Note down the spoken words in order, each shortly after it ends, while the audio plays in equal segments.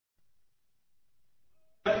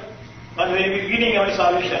was the very beginning of my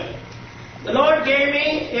salvation. The Lord gave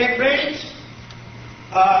me a great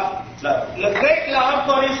love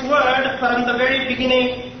for His Word from the very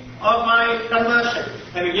beginning of my conversion.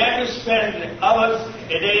 I began to spend hours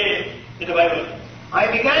a day in the Bible.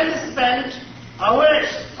 I began to spend hours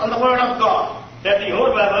on the Word of God. Read the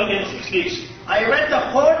whole Bible in 6 weeks. I read the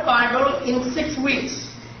whole Bible in 6 weeks.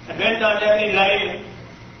 And went on every line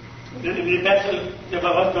with the pencil the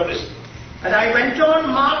first notice. And I went on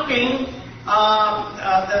marking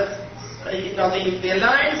the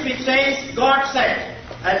lines which says God said,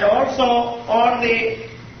 and also on the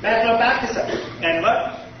matter of baptism. And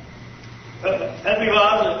what helped me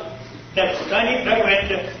was that tiny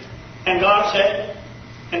fragment, and God said,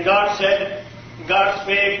 and God said, and God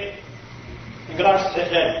spake, and God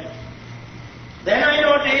said. Then I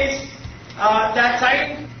noticed that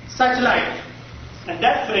sight, such light. And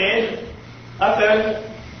that phrase occurs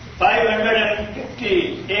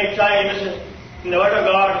 558 times in the Word of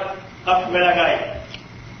God up to Malachi.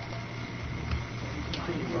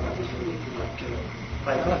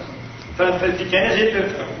 From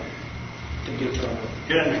Genesis to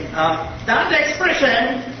Deuteronomy. That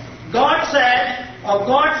expression, God said, or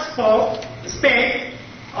God spake,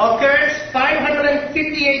 occurs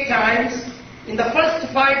 558 times in the first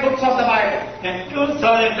 5 books of the Bible. And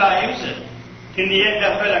 2,000 times in the end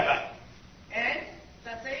of Malachi. And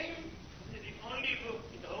the same is the only book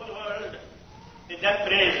in the whole world in that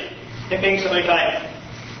phrase, taking so much time.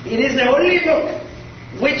 It is the only book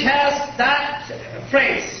which has that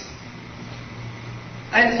phrase,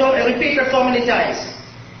 and so repeated so many times.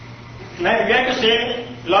 And I began to say,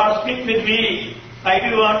 Lord, speak with me. I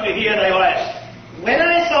do want to hear thy voice. When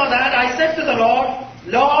I saw that, I said to the Lord,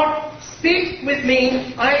 Lord, speak with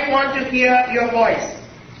me. I want to hear your voice.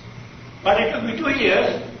 But it took me 2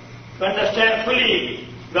 years to understand fully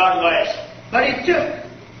God's voice. But it took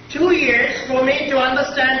 2 years for me to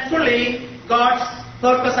understand fully God's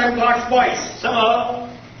purpose and God's voice. Somehow,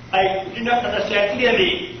 I did not understand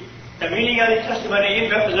clearly the meaning of the testimony in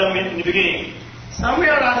baptism in the beginning.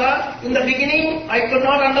 Somewhere or other, in the beginning, I could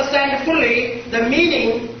not understand fully the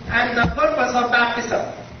meaning and the purpose of baptism.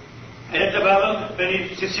 I read the Bible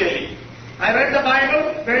very sincerely. I read the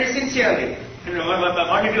Bible very sincerely. And I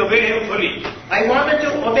wanted to obey Him fully. I wanted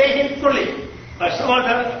to obey Him fully. But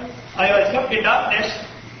somehow I was kept in darkness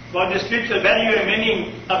about the spiritual value and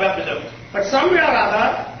meaning of baptism. But somewhere or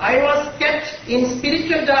other, I was kept in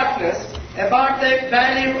spiritual darkness about the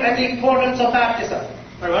value and the importance of baptism.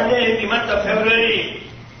 But one day in the month of February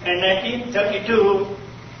in 1932,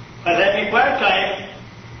 as I had a quiet time,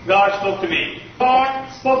 God spoke to me. God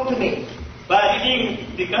spoke to me. By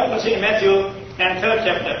reading the Gospel in Matthew and 3rd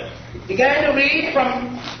chapter. Began to read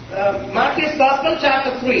from Matthew's Gospel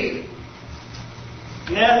chapter 3.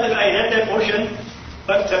 And as I read that portion,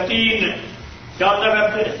 verse 13, John the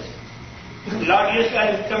Baptist. The Lord Jesus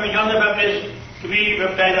Christ coming John the Baptist to be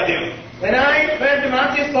baptized of Him. When I read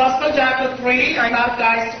Matthew's Gospel chapter 3, I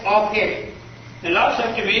baptized of Him. The Lord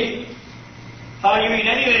said to me, are you in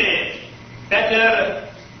any way better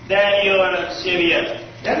than your Savior?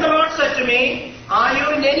 Then the Lord said to me, are you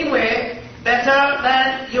in any way better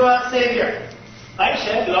than your Savior? I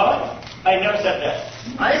said, Lord, I never said that.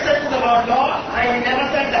 I said to the Lord, Lord, I never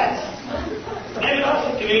said that. Then the Lord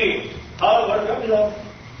said to me, how about baptism?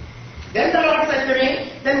 Then the Lord said to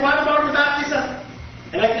me, then what about the baptism?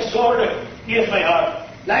 And like a sword pierced my heart.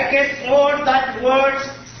 Like a sword, that words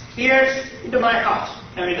pierced into my heart.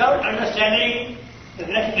 And without understanding, the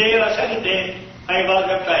next day or second day, I was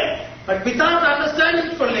baptized. But without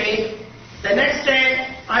understanding fully, the next day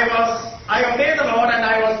I obeyed the Lord and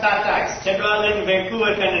I was baptized. That was in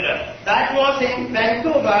Vancouver, Canada. That was in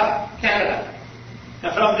Vancouver, Canada.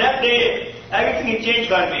 And from that day, everything changed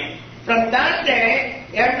for me. From that day,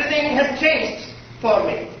 everything has changed for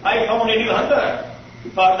me. I found a new hunger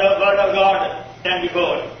for the Word of God than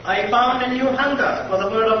before. I found a new hunger for the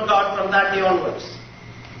Word of God from that day onwards.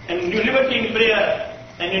 And new liberty in prayer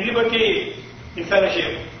and new liberty in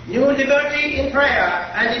fellowship. New liberty in prayer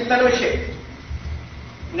and in fellowship.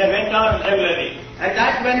 And that went on regularly. And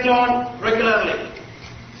that went on regularly.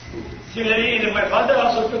 Similarly, my father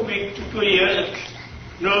also took me 2 years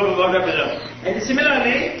to know about baptism. And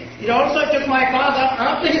similarly, it also took my father,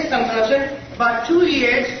 after his conversion, about 2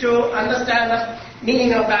 years to understand the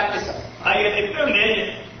meaning of baptism. I had the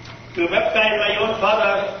privilege to baptize my own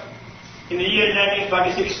father in the year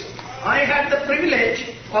 1946. I had the privilege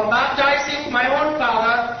of baptizing my own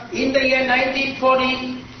father in the year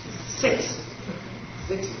 1946.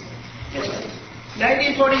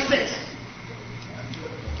 1946.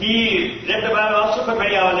 He read the Bible also for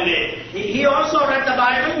many hours a day. He also read the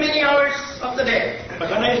Bible many hours words of the day. But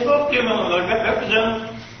when I spoke to him about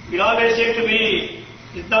baptism, he always said to me,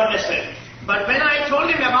 it's not necessary. But when I told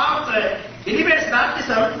him about believer's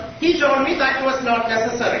baptism, he told me that was not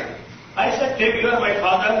necessary. I said to him, you are my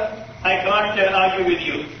father, I can't argue with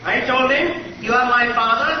you. I told him, you are my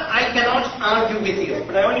father, I cannot argue with you.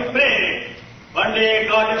 But I only pray, one day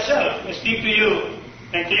God himself may speak to you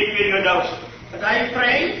and take away your doubts. But I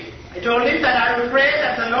prayed, I told him that I will pray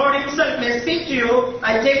that the Lord himself may speak to you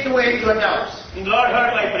and take away your doubts. And the Lord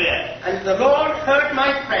heard my prayer. And the Lord heard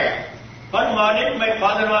my prayer. One morning, my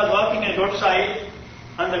father was walking on the roadside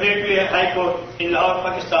on the way to a high court in Lahore,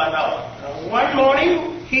 Pakistan now. One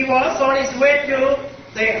morning, he was on his way to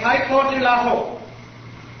the high court in Lahore.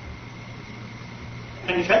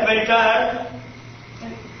 And he felt very tired.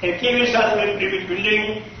 He came inside the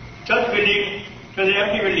building, church building, to the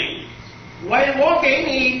empty building. While walking,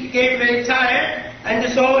 he became very tired,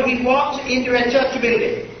 and so he walked into a church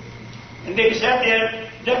building. And then he sat there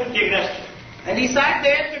just to take rest. And he sat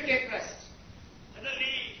there to take rest.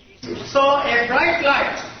 Suddenly, He saw a bright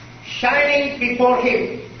light shining before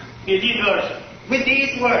him with these words, with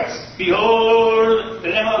these words, Behold, the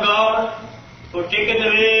Lamb of God, who taketh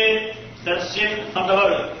away the sin of the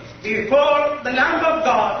world. Behold, the Lamb of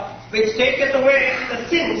God, which taketh away the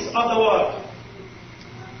sins of the world.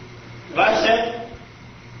 God said,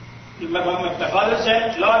 my father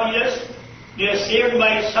said, Lord Jesus, you have saved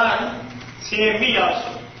my son, save me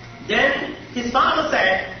also. Then his father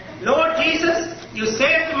said, Lord Jesus, you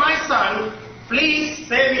saved my son, please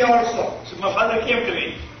save me also. So my father came to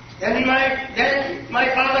me. Then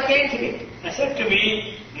my father came to me. And said to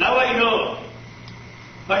me, now I know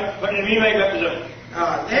what it means by baptism.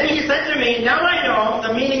 Then he said to me, now I know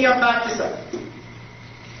the meaning of baptism.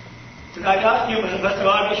 So I asked him, first of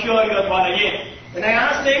all, are you sure you are born again? Then I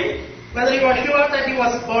asked him whether he was sure that he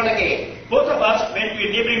was born again. Both of us went to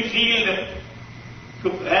a neighboring field to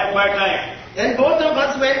have quiet time. Then both of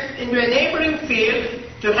us went into a neighboring field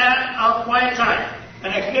to have our quiet time.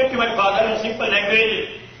 And I explained to my father in simple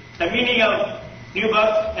language the meaning of new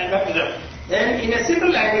birth and baptism. Then in a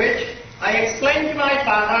simple language, I explained to my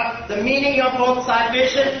father the meaning of both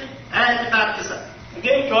salvation and baptism. And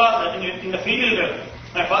then it was in the field,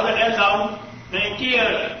 my father knelt down and in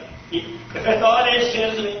tears he confessed all his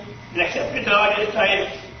sins and accepted God his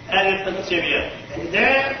Christ as his Savior. And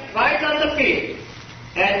there, right on the field,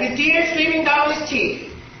 and with tears streaming down his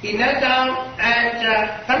cheek, he knelt down and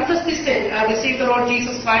confessed his sin and received the Lord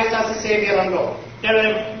Jesus Christ as his Savior and Lord. That was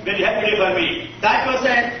a very happy day for me. That was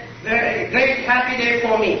a very great happy day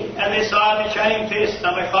for me. And I saw the shining face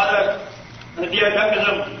of my father on the day of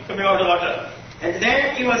baptism coming out of the water. And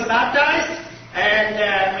then he was baptized, and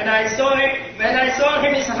when I saw him,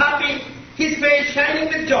 his face shining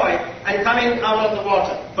with joy and coming out of the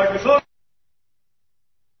water. But before